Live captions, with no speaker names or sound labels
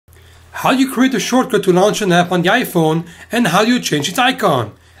How do you create a shortcut to launch an app on the iPhone, and how do you change its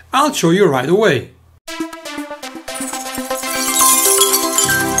icon? I'll show you right away.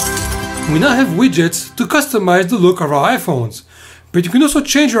 We now have widgets to customize the look of our iPhones, but you can also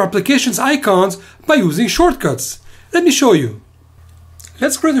change your application's icons by using shortcuts. Let me show you.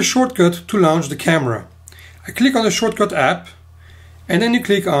 Let's create a shortcut to launch the camera. I click on the shortcut app, and then you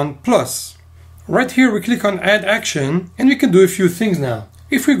click on plus. Right here we click on add action, and we can do a few things now.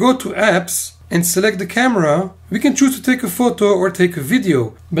 If we go to apps and select the camera, we can choose to take a photo or take a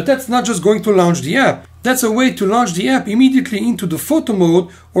video. But that's not just going to launch the app. That's a way to launch the app immediately into the photo mode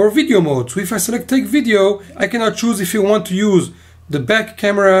or video mode. So if I select take video, I can now choose if you want to use the back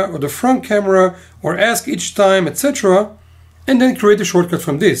camera or the front camera or ask each time, etc. and then create a shortcut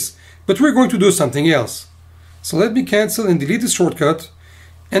from this. But we're going to do something else. So let me cancel and delete the shortcut.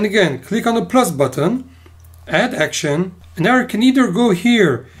 And again, click on the plus button, add action, and now you can either go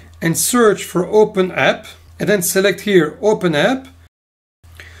here and search for open app and then select here open app,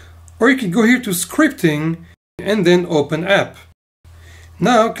 or you can go here to scripting and then open app.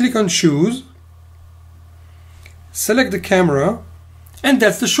 Now click on choose, select the camera, and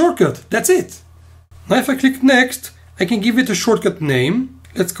that's the shortcut. That's it. Now if I click next, I can give it a shortcut name.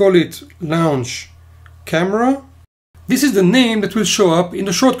 Let's call it launch camera. This is the name that will show up in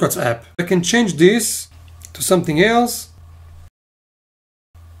the shortcuts app. I can change this to something else,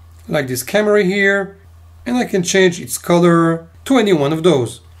 like this camera here, and I can change its color to any one of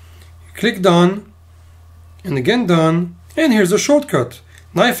those. Click done, and again done, and here's the shortcut.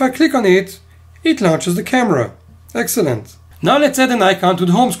 Now if I click on it, it launches the camera. Excellent. Now let's add an icon to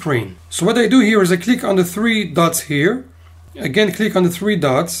the home screen. So what I do here is I click on the three dots here, again click on the three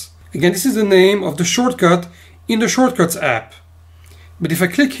dots. Again, this is the name of the shortcut in the shortcuts app. But if I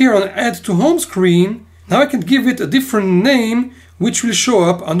click here on add to home screen, now I can give it a different name which will show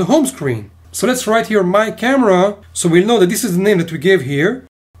up on the home screen. So let's write here my camera, so we'll know that this is the name that we gave here.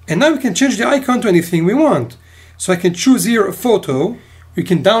 And now we can change the icon to anything we want. So I can choose here a photo. You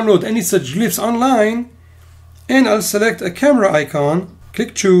can download any such glyphs online, and I'll select a camera icon,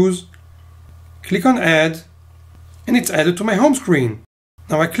 click choose, click on add, and it's added to my home screen.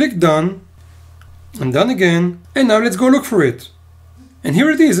 Now I click done, and done again, and now let's go look for it. And here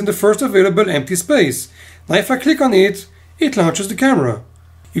it is in the first available empty space. Now if I click on it, it launches the camera.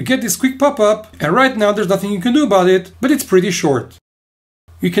 You get this quick pop-up, and right now there's nothing you can do about it, but it's pretty short.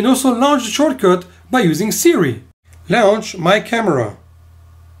 You can also launch the shortcut by using Siri. Launch my camera.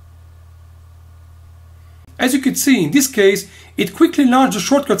 As you can see, in this case, it quickly launched the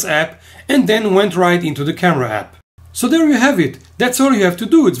shortcuts app and then went right into the camera app. So there you have it. That's all you have to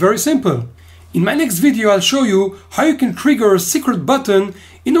do. It's very simple. In my next video, I'll show you how you can trigger a secret button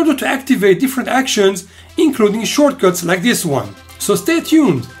in order to activate different actions, including shortcuts like this one. So stay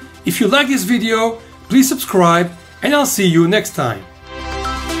tuned. If you like this video, please subscribe, and I'll see you next time.